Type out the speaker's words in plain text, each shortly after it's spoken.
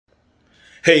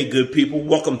Hey, good people.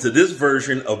 Welcome to this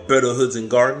version of Better Hoods and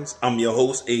Gardens. I'm your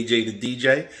host, AJ the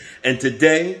DJ. And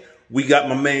today we got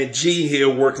my man G here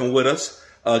working with us,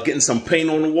 getting some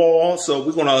paint on the wall. So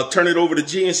we're going to turn it over to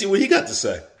G and see what he got to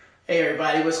say. Hey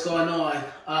everybody, what's going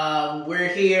on? We're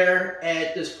here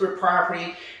at this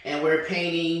property and we're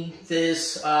painting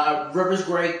this Rivers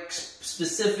Gray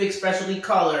specific specialty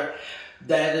color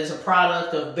that is a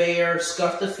product of Behr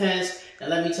Scuff Defense. And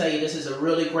let me tell you, this is a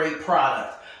really great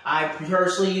product. I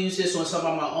personally use this on some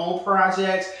of my own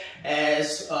projects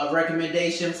as a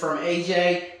recommendation from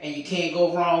AJ, and you can't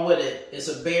go wrong with it. It's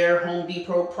a Behr Home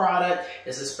Depot product.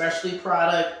 It's a specialty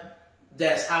product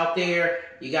that's out there.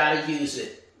 You got to use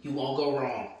it. You won't go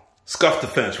wrong. Scuff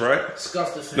Defense, right?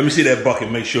 Scuff Defense. Let me see that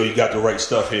bucket. Make sure you got the right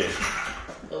stuff here.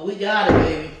 Well, we got it,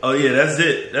 baby. Oh, yeah, that's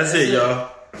it. That's it,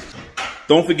 y'all.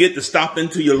 Don't forget to stop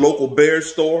into your local Behr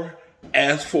store.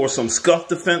 Ask for some Scuff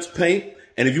Defense paint.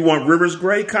 And if you want Rivers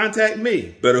Gray, contact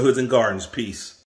me. Better Hoods and Gardens. Peace.